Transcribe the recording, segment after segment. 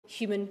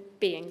human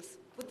beings.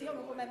 Would the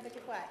honourable member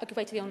give way? I'll give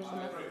way to the honourable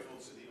member.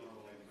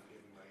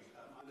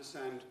 I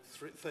understand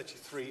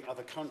 33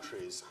 other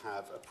countries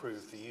have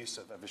approved the use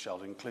of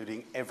Evusheld,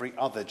 including every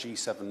other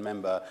G7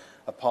 member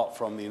apart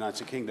from the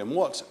United Kingdom.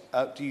 What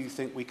do you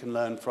think we can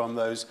learn from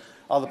those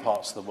other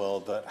parts of the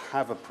world that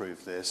have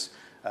approved this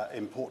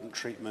important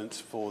treatment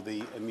for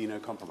the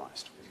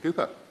immunocompromised?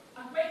 Cooper.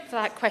 For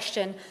that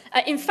question.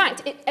 In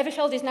fact,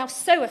 Evusheld is now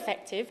so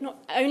effective, not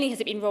only has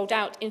it been rolled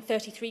out in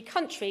 33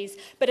 countries,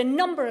 but a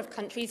number of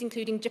countries,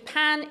 including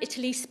Japan,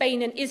 Italy,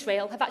 Spain and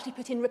Israel, have actually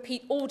put in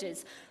repeat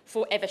orders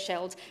for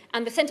Evusheld.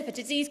 And the Centre for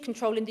Disease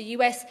Control in the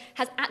US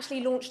has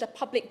actually launched a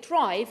public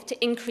drive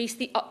to increase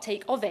the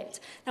uptake of it.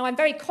 Now, I'm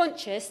very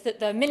conscious that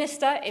the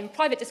Minister, in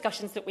private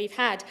discussions that we've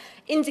had,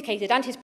 indicated, and his